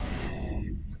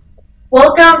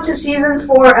Welcome to Season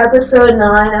 4, Episode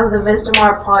 9 of the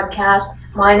Vistamar Podcast.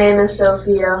 My name is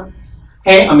Sophia.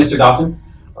 Hey, I'm Mr. Dawson.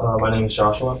 My name is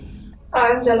Joshua.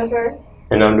 I'm Jennifer.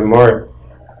 And I'm Demar.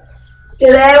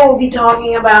 Today we'll be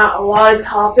talking about a lot of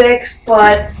topics,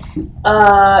 but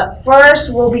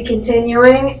first we'll be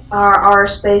continuing our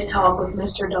space talk with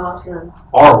Mr. Dawson.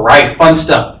 All right, fun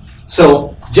stuff.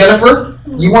 So, Jennifer,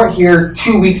 you weren't here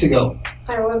 2 weeks ago,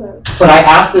 I wasn't. but I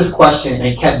asked this question and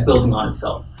it kept building on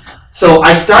itself. So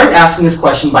I started asking this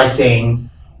question by saying,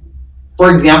 for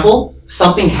example,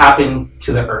 something happened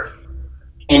to the Earth,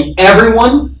 and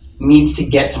everyone needs to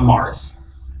get to Mars,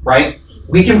 right?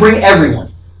 We can bring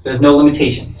everyone. There's no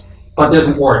limitations, but there's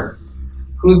an order.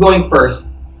 Who's going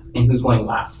first and who's going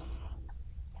last?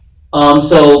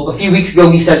 So a few weeks ago,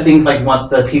 we said things like want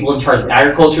the people in charge of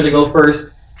agriculture to go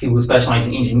first, people who specialize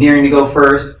in engineering to go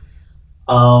first.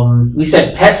 We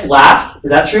said pets last. Is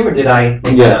that true, or did I?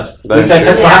 Yes. We said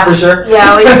pets last for sure?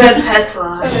 Yeah, we said pets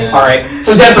last. Yeah. All right.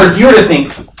 So Jennifer, if you were to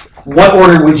think, what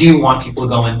order would you want people to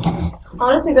go in?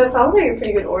 Honestly, that sounds like a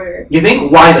pretty good order. You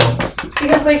think? Why though?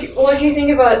 Because, if you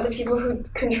think about the people who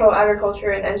control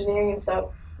agriculture and engineering and stuff,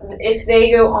 if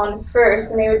they go on first,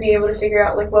 then they would be able to figure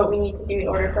out, what we need to do in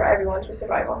order for everyone to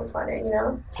survive on the planet, you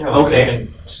know? Yeah, Okay. They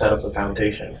can set up the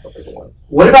foundation for everyone.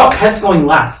 What about pets going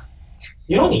last?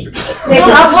 You don't need your pet. They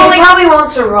probably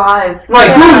won't survive.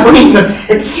 Right, who's bringing the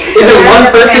pets? Is it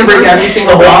one person bringing every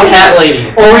single dog? Cat lady.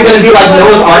 Or are we going to be like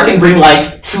Noah's Ark and bring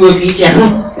two of each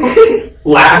animal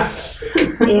last?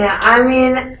 Yeah, I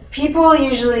mean, people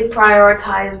usually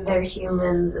prioritize their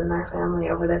humans and their family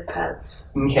over their pets.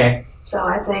 Okay. So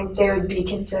I think they would be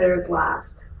considered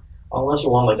last. Unless you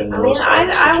want a I mean, Noah's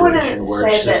Ark I wouldn't situation where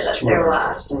say it's that just two they're of them.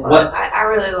 last, but What? I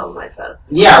really love my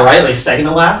pets. Yeah, right, like second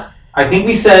to last? I think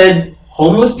we said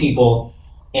homeless people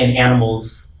and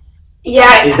animals.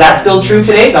 Yeah. Is that still true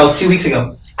today? That was 2 weeks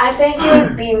ago. I think it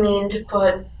would be mean to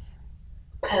put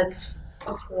pets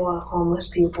before homeless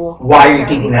people. Why are you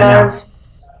thinking that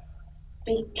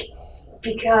now?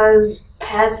 Because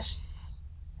pets,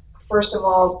 first of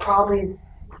all, probably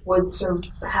would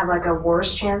have a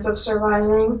worse chance of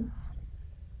surviving.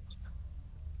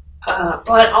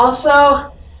 But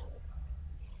also,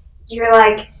 you're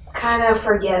kind of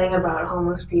forgetting about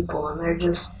homeless people, and they're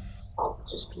just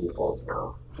people,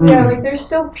 so. Yeah, there's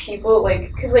still people,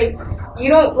 because, you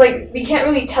don't, we can't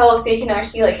really tell if they can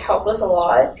actually, help us a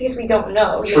lot, because we don't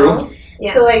know, you True. know?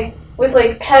 Yeah. So, with,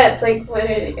 pets, what are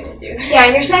they gonna do? Yeah,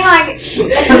 and you're saying, if you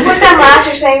put them last,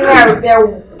 you're saying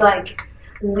they're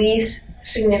least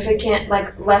significant,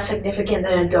 less significant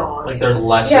than a dog. They're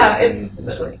lesser. Yeah, it's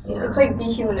than-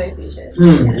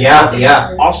 dehumanization.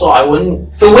 Yeah. Also, I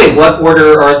wouldn't. So wait, what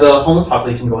order are the homeless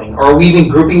population going? Or are we even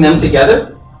grouping them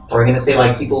together? Or are we going to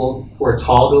say people who are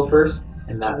tall go first?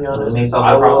 And that To be honest, makes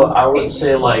up the problem? I would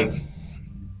say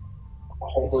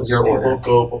homeless Your people order.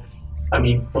 go.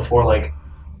 Before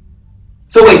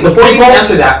So wait, before you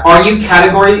answer that, are you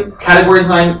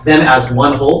categorizing them as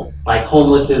one whole? Like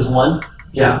homeless is one?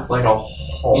 yeah, a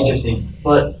whole. Interesting.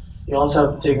 But you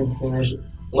also have to take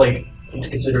into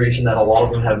consideration that a lot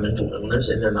of them have mental illness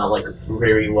and they're not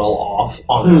very well off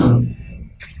on their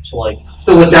own. So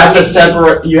So with that,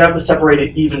 you have to separate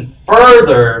it even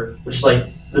further, which is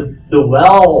the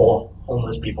well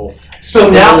homeless people. so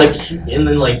And now, then,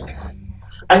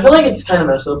 I feel like it's kind of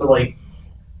messed up, but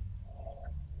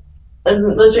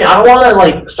and let's see, I don't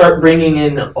want to start bringing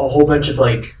in a whole bunch of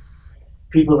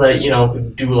people that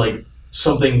could do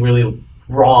something really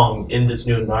wrong in this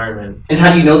new environment. and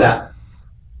how do you know that?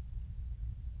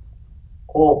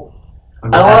 Well,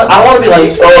 I'm just asking. I want to be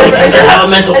because they have a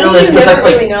mental I think illness, you because never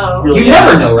that's really know. really You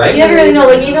never know, right? You never really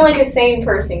know, even a sane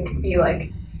person could be a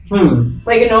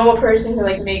normal person who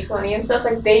makes money and stuff,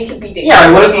 they could be dangerous. Yeah,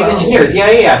 right, what if as these well. engineers?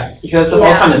 Yeah. Because all the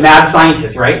Yeah. time, the mad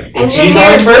scientists, right? Is he going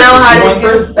Engineers first? know Is she how going to do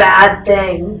first? bad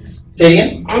things. Say it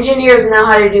again? Engineers know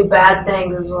how to do bad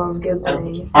things as well as good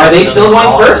things. Are they still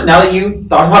going first now that you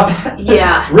thought about that?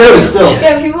 Yeah. Really, still?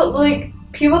 Yeah,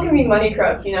 people can be money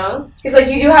corrupt, you know? Because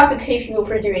you do have to pay people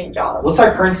for doing jobs. What's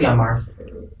our currency on Mars?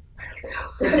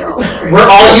 The dollar. We're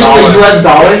all using the US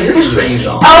dollar?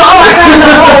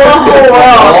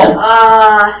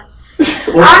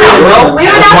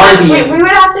 We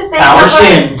would have to think Our of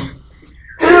shin.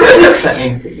 That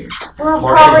means we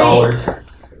Martian dollars.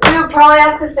 would probably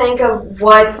have to think of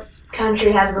what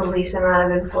country has the least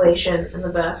amount of inflation and the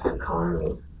best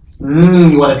economy.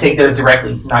 You want to take theirs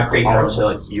directly, not create I your would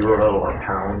own. say euro or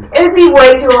pound. It would be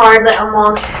way too hard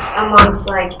amongst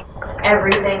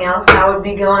everything else that would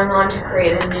be going on to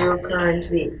create a new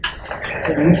currency.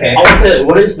 Okay. I would say,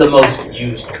 what is the most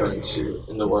used currency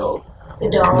in the world? The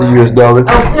dollar. The US dollar.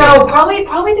 Oh no,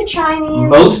 probably the Chinese.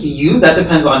 Most used. That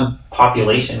depends on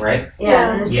population, right?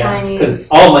 Yeah, the Chinese.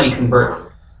 Because all money converts.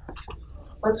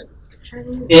 What's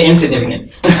Chinese?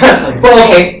 Insignificant. Well,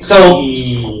 okay, so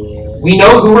we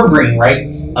know who we're bringing, right?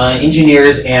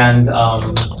 Engineers and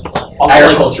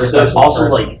agriculture Like, specialists. also,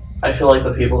 first. like, I feel like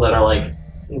the people that are like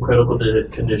in critical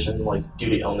condition, like due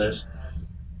to illness,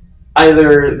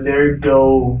 either they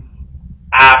go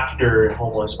after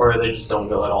homeless or they just don't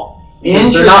go at all.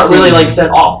 Because they're not really like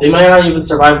sent off. They might not even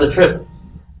survive the trip.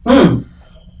 What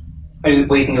do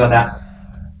you think about that?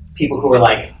 People who are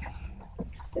like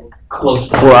close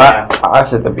to Well, I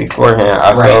said that beforehand.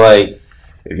 I Right. feel like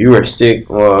if you were sick,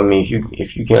 well, I mean,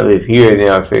 if you can't live here, then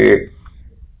I figured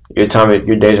your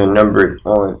days are numbered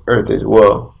on Earth as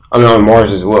well. I mean, on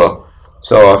Mars as well.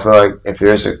 So I feel like if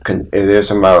there's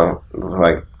somebody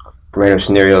like random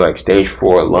scenario like stage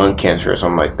 4 lung cancer or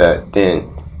something like that, then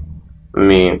I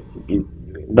mean, you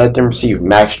let them receive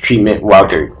max treatment while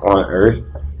they're on Earth,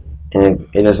 and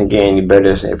it doesn't get any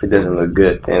better if it doesn't look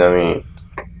good. Then I mean,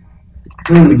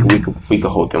 we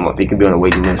could hold them up. They could be on a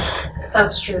waiting list.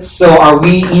 That's true. So are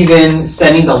we even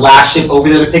sending the last ship over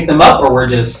there to pick them up, or we're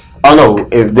just? Oh no!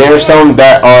 If there's some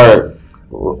that are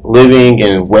living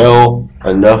and well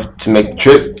enough to make the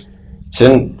trip,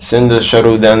 send the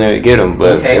shuttle down there to get them.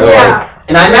 But Okay. they're like,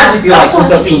 And I imagine if you're like Also,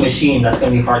 hooked up it's- to a machine, that's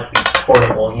going to be hard to be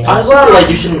portable. You know? I also feel like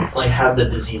you shouldn't like have the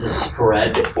diseases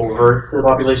spread over to the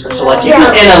population. So like keep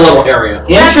Yeah. it in a little area.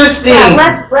 Interesting.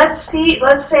 Yeah, let's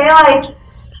say like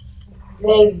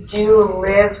they do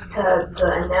live to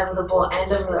the inevitable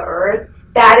end of the earth.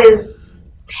 That is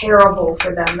terrible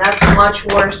for them. That's much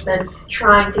worse than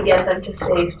trying to get them to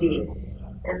safety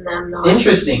and them not.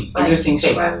 Interesting like, take.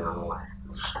 surviving on the way.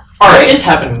 All What right. is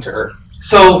happening to Earth?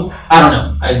 So I don't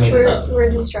know. I made this up. We're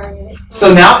destroying it.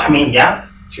 So now, I mean, yeah,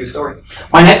 true story.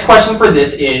 My next question for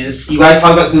this is: you guys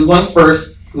talk about who's going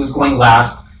first, who's going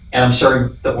last, and I'm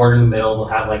sure the order in the middle will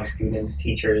have like students,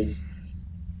 teachers,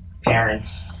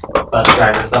 parents, bus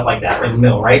drivers, stuff like that, right in the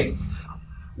middle, right?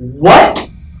 What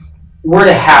were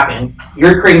to happen?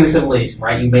 You're creating the civilization,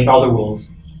 right? You make all the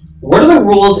rules. What are the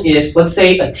rules if, let's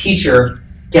say, a teacher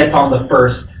gets on the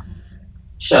first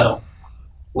shuttle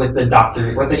with the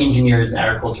doctor, with the engineers and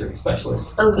agriculture specialists?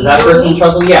 Is that person in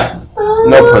trouble? Yeah.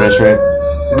 no punishment.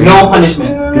 No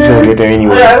punishment. He's gonna get there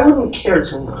anyway. I wouldn't care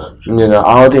too much. You know,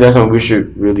 I don't think that's something we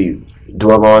should really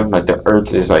dwell on. Like the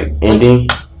Earth is like ending.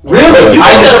 Really?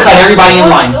 I just cut everybody in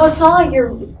line. So it's not like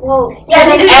you're Yeah,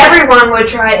 then everyone would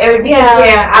try. It would be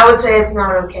Yeah. I would say it's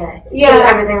not okay. Because Yeah.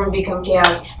 everything would become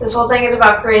chaotic. This whole thing is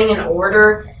about creating an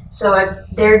order. So if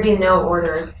there'd be no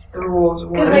order, the rules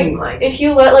Because wouldn't like if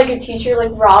you let like a teacher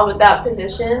like rob at that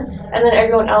position, and then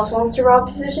everyone else wants to rob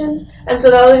positions, and so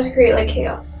that would just create like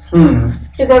chaos.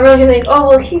 Because everyone can think, oh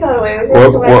well, he got away with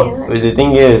it, so why can't I? Well, the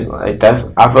thing is, like I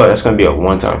feel like that's gonna be a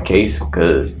one-time case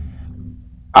because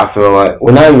I feel like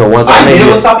not even a one-time. I did maybe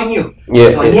it was stopping you. Yeah,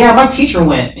 Like, yeah, my teacher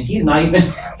went, and he's not even.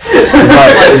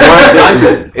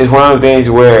 it's one of the things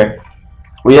where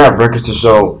we have records to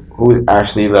show who's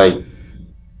actually like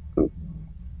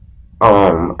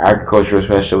agricultural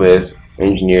specialists,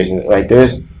 engineers, and like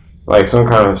there's like some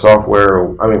kind of software.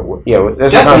 I mean, yeah,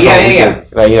 there's some kind of software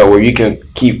like where you can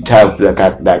keep tabs of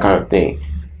that kind of thing.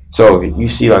 So if you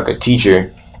see like a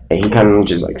teacher and he kind of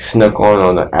just like snuck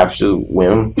on an absolute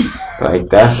whim, like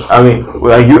that's are we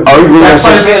really That's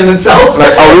punishment in itself.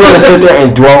 like are we gonna sit there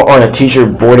and dwell on a teacher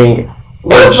boarding?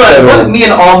 What if me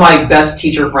and all my best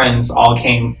teacher friends all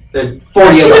came? There's 40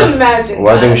 of Can you us. imagine?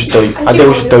 Well, I think we should throw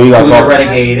you guys Who's a off.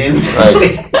 renegade? And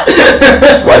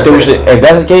Well, I think we should. If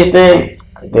that's the case, then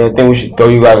I think we should throw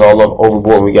you guys all up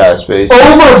overboard when we got space.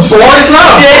 Overboard? It's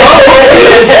not a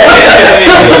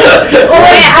Oh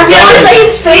wait, have you ever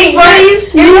seen Space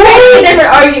Buddies? You're bringing a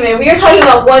different argument. We were talking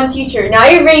about one teacher. Now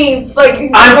you're bringing like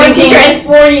I'm one thinking- teacher and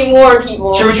 40 more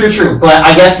people. True. But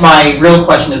I guess my real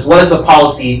question is, what is the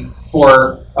policy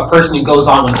for a person who goes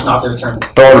on when it's not their turn?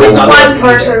 Throw If it's them. one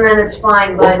person, then it's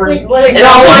fine. But Like, And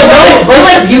also,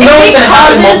 you know it's gonna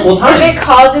happen multiple times. If it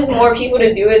causes more people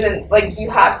to do it, then like you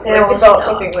have to Then like, we'll develop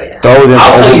stop. something like that. Throw them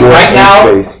I'll tell you overboard right in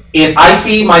now, space. if I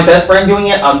see my best friend doing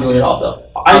it, I'm doing it also.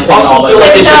 I I'm taking all also my feel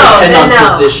like it should No, depend on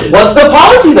no. position. What's the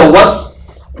policy though?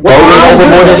 Throw them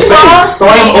overboard in space.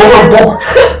 Throw him overboard.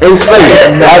 In space,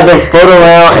 have them float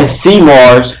around and see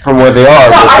Mars from where they are.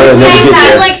 So but are you they'll never saying get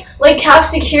that there. like cap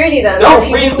security then? Don't Like,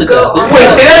 people freeze who to go death. on- Wait,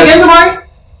 say that again, Samari?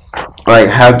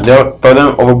 Like throw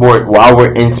them overboard while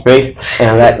we're in space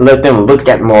and let them look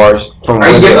at Mars from Are where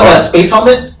you they giving them a are. space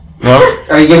helmet? No,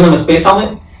 Are you giving them a space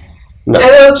helmet? and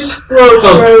it'll just float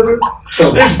So- forever.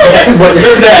 So that's what you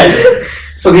said.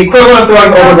 So the equivalent of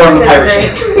throwing overboard on a pirate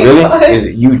ship. Really? Is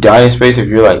it you die in space if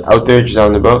you're like out there just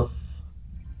on the boat?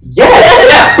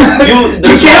 Yes! You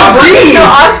can't breathe! No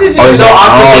oxygen. Oh, There's no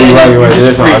oxygen. you're right. You There's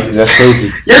just no freeze. oxygen. That's crazy.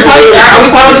 Are we talking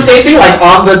about the same thing? Like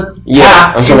on the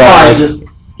path I'm to talking about Mars, like, just...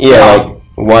 like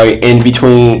while in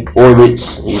between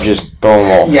orbits, you just throw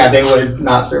them off. Yeah, they would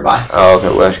not survive. Oh, okay.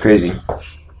 Well, that's crazy.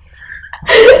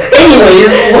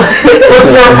 Anyways, what's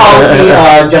your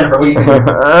policy, Jennifer? What do you think?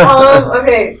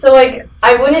 Okay, so like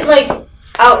I wouldn't like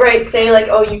outright say like,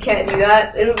 oh, you can't do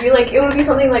that. It would be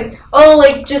something like, oh,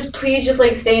 like just please just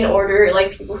like stay in order,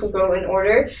 like people who go in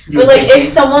order. But like if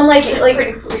someone like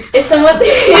if someone I'm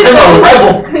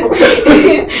a rebel.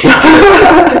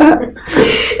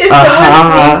 if someone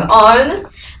sneaks on,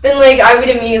 then like I would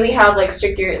immediately have like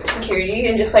stricter security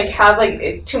and just like have like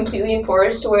it completely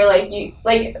enforced to where like you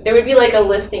like there would be like a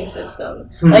listing system.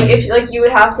 Like if like you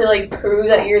would have to like prove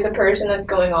that you're the person that's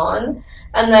going on,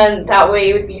 and then that way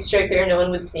it would be stricter and no one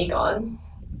would sneak on.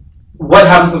 What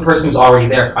happens to the person who's already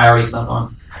there? I already snuck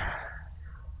on.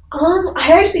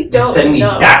 I actually don't You're sending me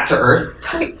know. back to Earth?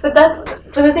 But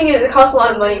the thing is, it costs a lot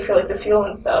of money for like the fuel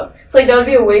and stuff. It's like that would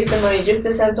be a waste of money just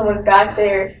to send someone back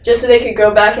there just so they could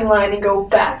go back in line and go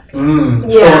back. So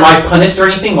am I punished or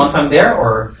anything once I'm there,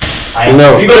 or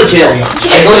No. You go to jail?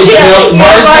 I go to jail.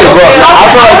 Mars jail.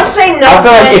 I would say no. I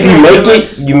feel like if you make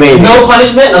it, you made it. No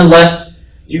punishment unless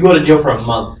You go to jail for a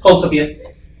month. Sophia,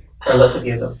 or let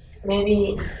Sophia go.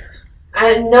 Maybe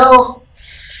I don't know.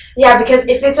 Yeah, because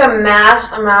if it's a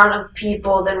mass amount of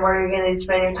people, then where are you going to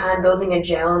spend your time building a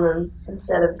jail and then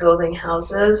instead of building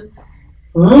houses?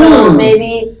 So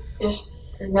maybe just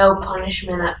no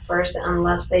punishment at first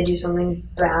unless they do something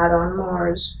bad on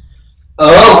Mars.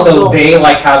 Oh, so Also- they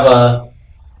like have a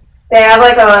They have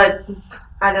like a,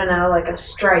 I don't know, like a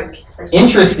strike or something.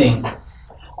 interesting.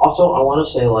 Also, I want to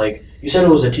say, like, you said it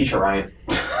was a teacher, right?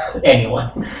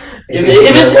 Anyone. If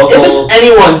it's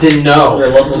anyone, then no. Your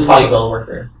local Taco Bell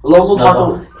worker. Local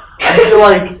taco. I feel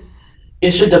like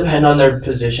it should depend on their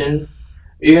position.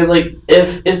 Because, like,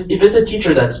 if it's a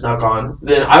teacher that snuck on,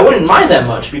 then I wouldn't mind that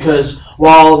much. Because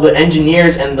while the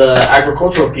engineers and the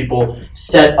agricultural people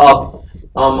set up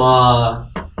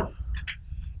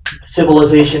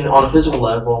civilization on a physical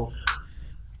level,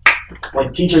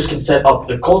 like, teachers can set up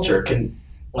the culture, can,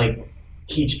 like,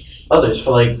 teach others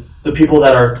for, like, the people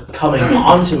that are coming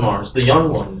onto Mars, the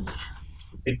young ones,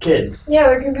 the kids. Yeah,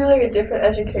 there can be like a different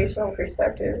educational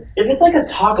perspective. If it's like a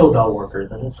Taco Bell worker,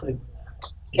 then it's like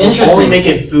Interesting. only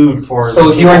making food for. So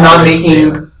the if you are people not that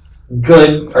making there.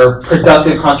 good or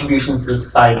productive contributions to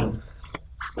society,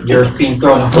 you're being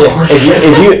thrown off the Yeah, board.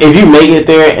 if you make it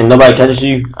there and nobody catches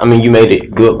you, I mean, you made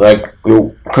it good. Like,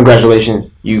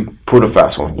 congratulations, you pulled a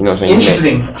fast one. You know what I'm saying?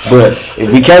 Interesting. But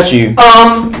if we catch you,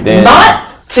 then Not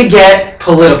to get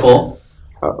political,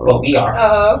 but we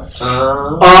are.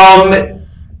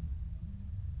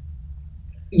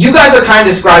 You guys are kind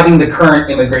of describing the current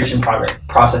immigration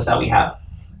process that we have.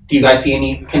 Do you guys see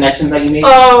any connections that you made?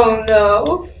 Oh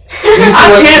no.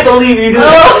 I can't believe you do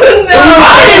that. Oh no.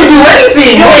 I didn't do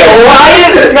anything! You were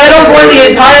quiet metal for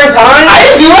the entire time? I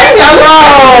didn't do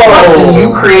anything! You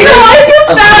created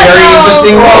a very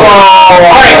interesting role.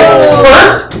 Alright,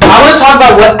 first, I want to talk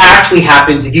about what actually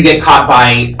happens if you get caught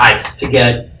by ICE to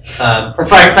get, or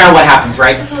find out what happens,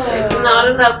 right? It's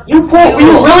not enough. You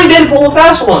really did pull a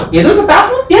fast one. Is this a fast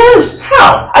one? Yes.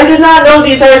 How? I did not know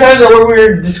the entire time that we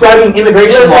were describing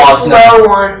immigration It was a laws. slow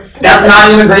one. That's not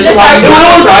an immigration law. It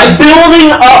was building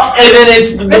up, and then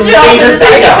it's the Mr. major Dawson,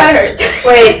 fake out. that hurts.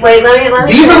 Wait, let me.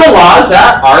 These are the laws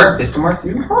that our Vistamar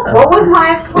students follow. What was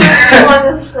my point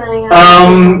on this thing?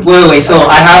 Wait. So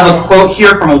I have a quote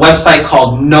here from a website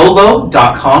called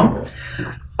nolo.com.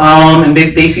 And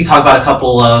they basically talk about a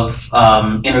couple of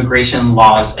immigration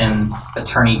laws and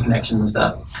attorney connections and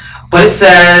stuff. But it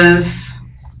says,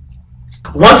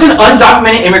 once an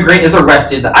undocumented immigrant is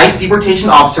arrested, the ICE deportation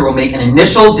officer will make an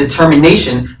initial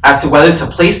determination as to whether to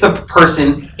place the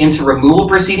person into removal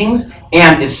proceedings,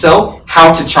 and if so,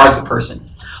 how to charge the person.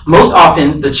 Most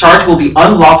often, the charge will be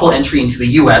unlawful entry into the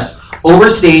U.S.,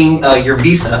 overstaying your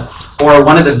visa, or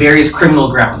one of the various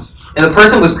criminal grounds, and the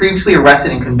person was previously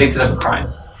arrested and convicted of a crime.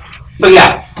 So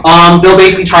yeah, they'll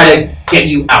basically try to get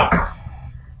you out.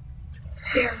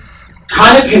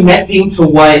 Kind of connecting to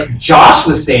what Josh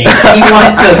was saying, he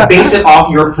wanted to base it off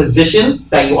your position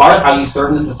that you are, how you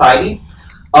serve in the society.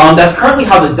 That's currently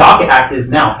how the Docket Act is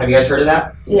now. Have you guys heard of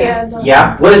that? Yeah.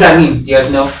 Yeah? What does that mean? Do you guys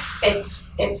know?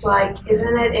 It's like,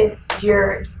 isn't it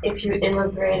if you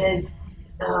immigrated,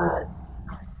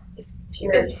 if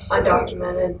you're It's-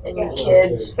 undocumented and your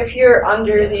kids. If you're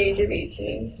under the age of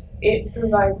 18, it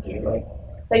provides you like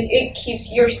Like, it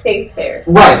keeps you're safe there.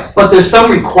 Right, but there's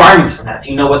some requirements for that. Do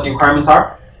you know what the requirements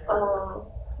are?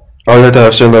 Oh, you have to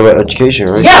have some level of education,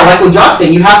 right? Yeah, like what Josh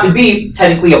said, you have to be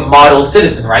technically a model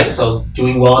citizen, right? So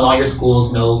doing well in all your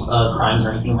schools, no crimes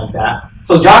or anything like that.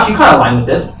 So Josh, you kind of align with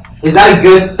this. Is that a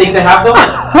good thing to have, though?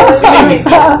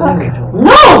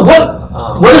 No!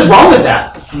 What is wrong with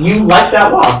that? You like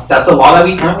that law. That's a law that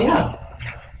we currently have.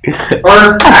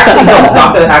 Or, actually, no, the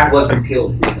DACA Act was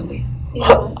repealed recently.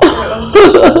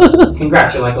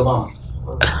 Congrats, you're like Obama.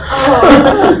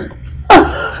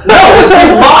 No, with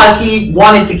his laws, he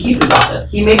wanted to keep the DACA.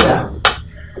 He made that.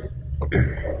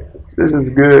 This is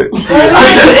good.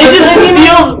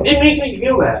 It makes me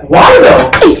feel bad. Why,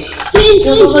 though? Why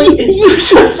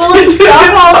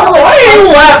are you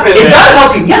laughing? It does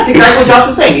help you. That's exactly what Josh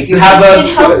was saying. If you have a...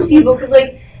 It helps people because,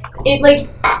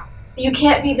 you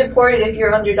can't be deported if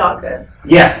you're under DACA.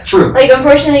 Yes, true. Like,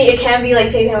 unfortunately, it can be,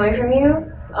 taken away from you,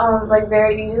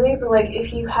 very easily. But,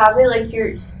 if you have it,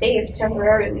 you're safe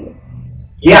temporarily.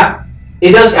 Yeah.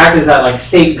 It does act as that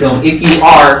safe zone if you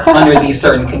are under these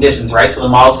certain conditions, right? So the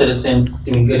model citizen,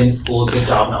 doing good in school, good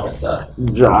job, and all that stuff.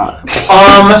 Josh.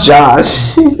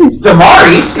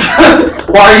 Damari,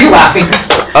 why are you laughing?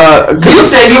 You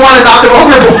said you want to knock him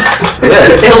overboard.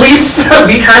 Yeah. At least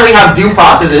we currently have due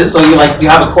processes, so you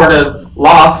have a court of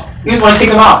law. You just want to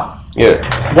kick him out.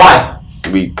 Yeah. Why?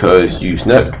 Because you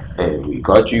snuck and we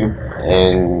caught you,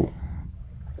 and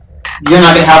you're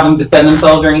not gonna have them defend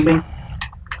themselves or anything.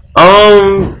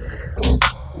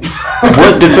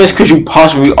 What defense could you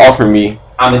possibly offer me?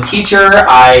 I'm a teacher.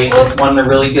 I just want a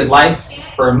really good life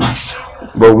for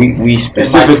myself. But we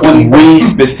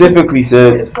specifically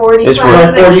said it's for 40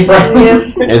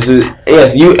 friends.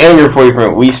 Yes, you and your 40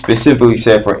 friends. We specifically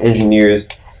said for engineers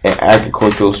and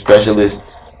agricultural specialists.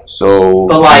 So,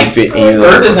 but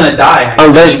Earth is gonna die. I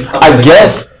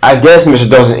guess, Mr.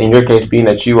 Dawson, in your case, being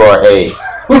that you are a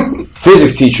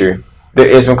physics teacher, there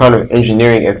is some kind of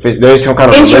engineering and physics. There is some kind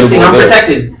of interesting. I'm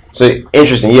protected. So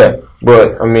interesting, yeah.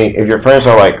 But I mean, if your friends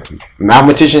are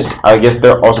mathematicians, I guess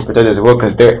they're also protected as well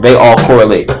because they all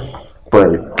correlate.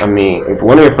 But I mean, if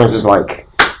one of your friends is I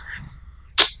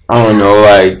don't know,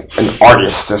 an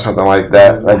artist or something like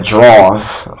that, that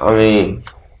draws, I mean,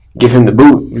 give him the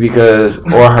boot because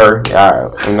or her,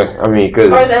 I mean, cause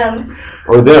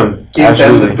or them. Give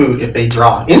them the boot if they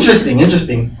draw. Interesting.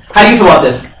 How do you feel about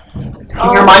this? Can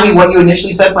you remind me what you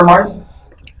initially said for Mars?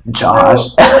 Josh.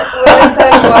 So, what I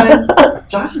said was...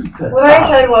 Josh is good. What I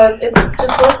said was, it's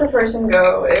just let the person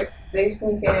go if they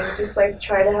sneak in. Just,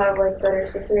 try to have, better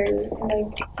security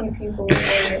and, keep people in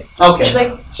there. Okay. It's,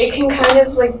 it can kind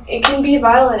of, it can be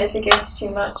violent if it gets too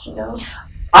much, you know?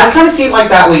 I kind of see it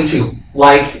that way, too.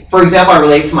 For example, I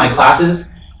relate to my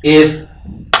classes. If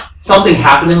something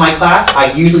happened in my class,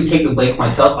 I usually take the blame for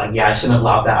myself. I shouldn't have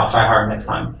allowed that. I'll try harder next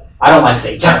time. I don't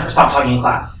say, Jennifer, stop talking in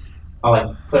class.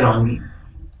 I'll put it on me.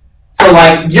 So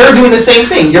you're doing the same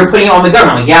thing. You're putting it on the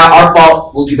government. Our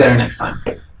fault. We'll do better next time.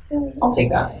 I'll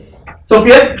take that.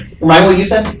 Sophia, remind me what you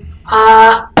said.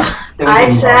 I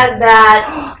said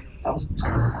that. That was.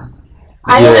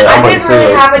 I didn't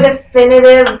really have a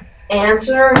definitive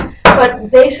answer, but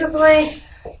basically,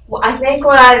 I think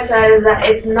what I said is that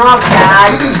it's not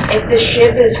bad if the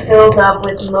ship is filled up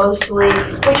with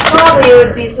which probably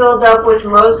would be filled up with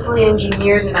mostly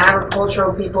engineers and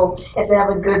agricultural people if they have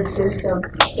a good system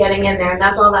getting in there, and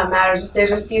that's all that matters. If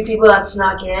there's a few people that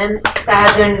snuck in, that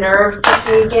have the nerve to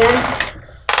sneak in,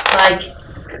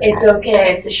 it's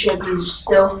okay if the ship is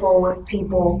still full with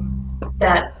people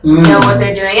that know what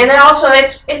they're doing. And then also,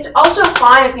 it's also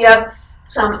fine if you have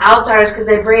some outsiders because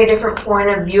they bring a different point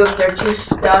of view if they're too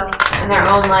stuck in their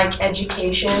own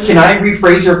education. Can I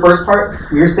rephrase your first part?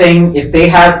 You're saying if they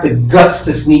had the guts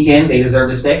to sneak in, they deserve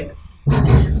to stay? Is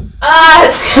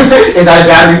that a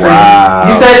bad rephrase? Wow.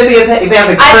 You said if they have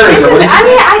the courage.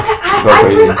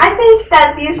 I think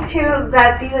that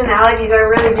these analogies are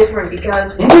really different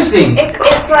because interesting. It's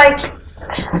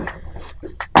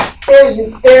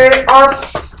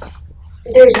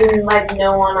there's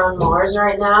no one on Mars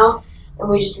right now. And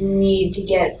we just need to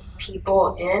get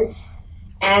people in.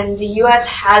 And the U.S.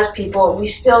 has people. We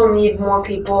still need more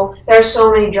people. There are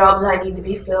so many jobs that need to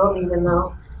be filled, even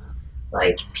though,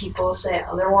 people say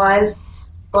otherwise.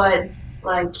 But,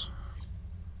 I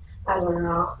don't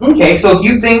know. Okay, so if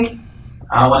you think,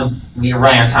 I don't want to be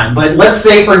running out of time, but let's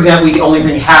say, for example, we only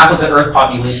bring half of the Earth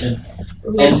population,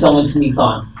 and someone sneaks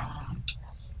on.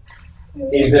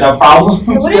 Is it a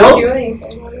problem still? Do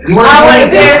anything. You want to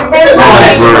do anything?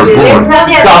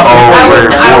 I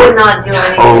would not do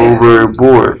anything.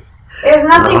 Overboard. There's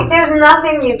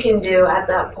nothing you can do at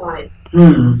that point.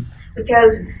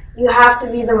 Because you have to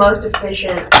be the most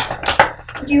efficient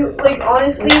you like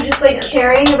honestly just like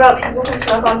caring about people who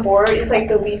snuck on board is like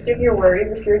the least of your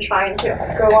worries if you're trying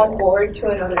to go on board to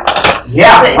another country.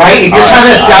 Yeah, right? If you're trying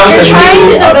to establish You're trying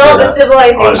to develop a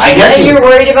civilization and you're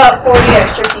worried about 40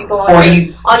 extra people 40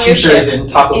 on your teachers ship. and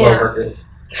Taco Bell workers.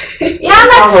 Yeah,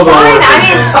 that's fine.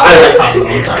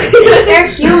 I they're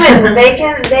humans. They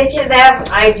have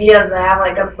ideas. They have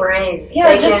like a brain.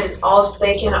 Yeah,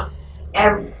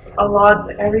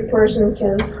 every person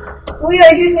can. Well, yeah,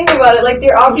 if you think about it, like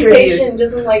their occupation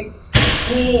doesn't like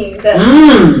mean that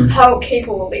how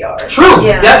capable they are. True.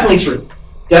 Yeah. Definitely true.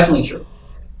 Definitely true.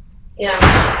 Yeah.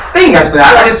 Thank you guys for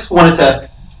that. I just wanted to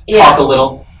talk a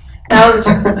little. That was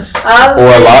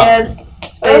Or a lot.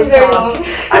 Space talk.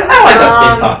 I like that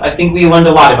space talk. I think we learned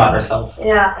a lot about ourselves.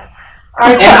 Yeah.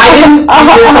 And I didn't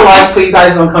mean to like put you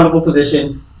guys in an uncomfortable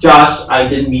position. Josh, I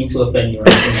didn't mean to offend you or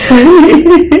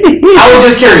anything. I was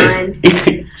just curious.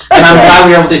 And I'm glad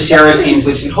we were able to share our opinions,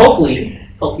 which should hopefully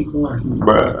help people learn.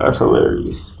 Bruh, that's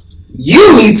hilarious.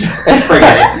 You need to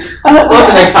forget it. What's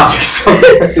the next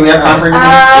topic? Do we have time for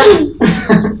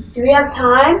anything? Do we have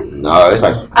time? No, it's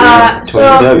like 27.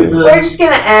 So we're just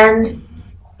gonna end.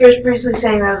 Just briefly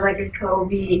saying that was like a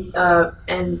Kobe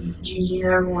and Gigi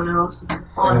and everyone else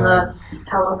on the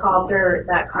helicopter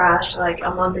that crashed like a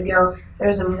month ago. There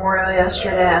was a memorial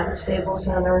yesterday at the Staples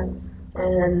Center,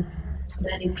 and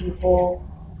many people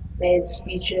made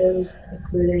speeches,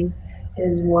 including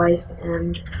his wife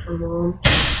and her mom,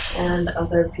 and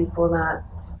other people that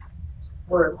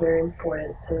were very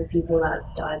important to the people that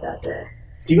died that day.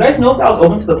 Do you guys know if that was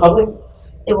open to the public?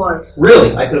 It was.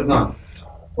 Really? I could have gone.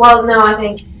 Well, no, I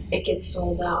think it gets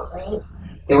sold out, right?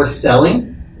 They were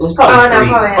selling? It was probably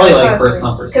free. Probably like first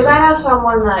come, first because I know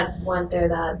someone that went there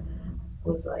that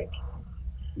was like...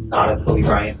 Not a Kobe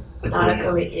Bryant. Not a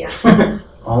Kobe, yeah.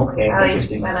 Okay, at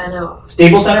least interesting. that I know.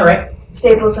 Staples Center, right?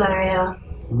 Staples Center, yeah.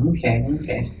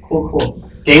 Okay.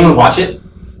 Cool. Dane would watch it?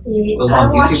 It was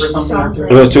on YouTube or something?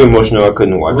 It was too emotional, I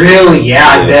couldn't watch it. Really? Yeah,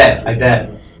 I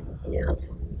bet. Yeah.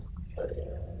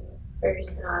 Very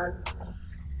sad.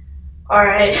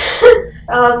 Alright.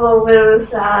 That was a little bit of a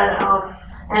sad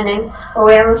ending. But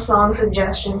we have a song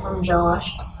suggestion from Josh.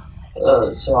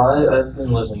 So I've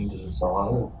been listening to this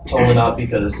song, totally not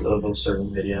because of a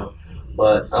certain video,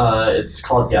 but it's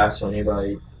called Gasoline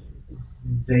by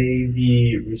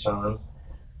Xavier Risson.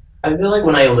 I feel like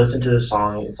when I listen to this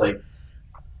song, it's like,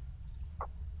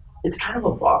 it's kind of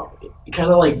a bop. It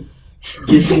kind of like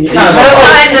gets me. All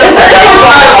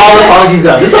the songs you've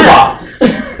done, it's a bop.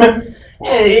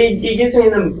 Yeah, it gets me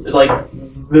in the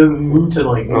mood to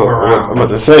like move around. I'm about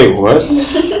to say, what?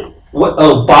 What?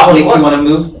 Oh, bop makes you want to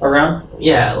move around?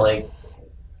 Yeah, like,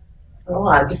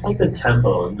 I just like the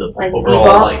tempo and the Like overall,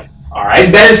 bebop? like, Alright,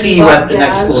 I better see you at the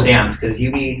next Jazz. school dance, because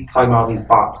you be talking about all these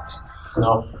bops.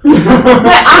 no. But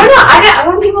I don't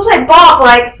know. When people say bop,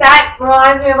 like, that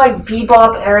reminds me of, like,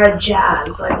 bebop era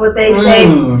jazz. Like, what they say,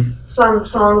 some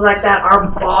songs like that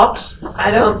are bops.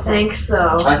 I don't think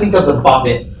so. I think of the Bop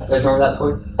It. You guys remember that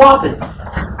toy? Bop it.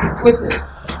 Twist it.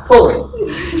 Pull it.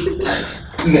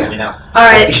 You get me now.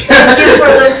 Alright, thank you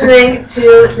for listening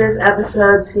to this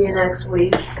episode. See you next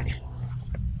week.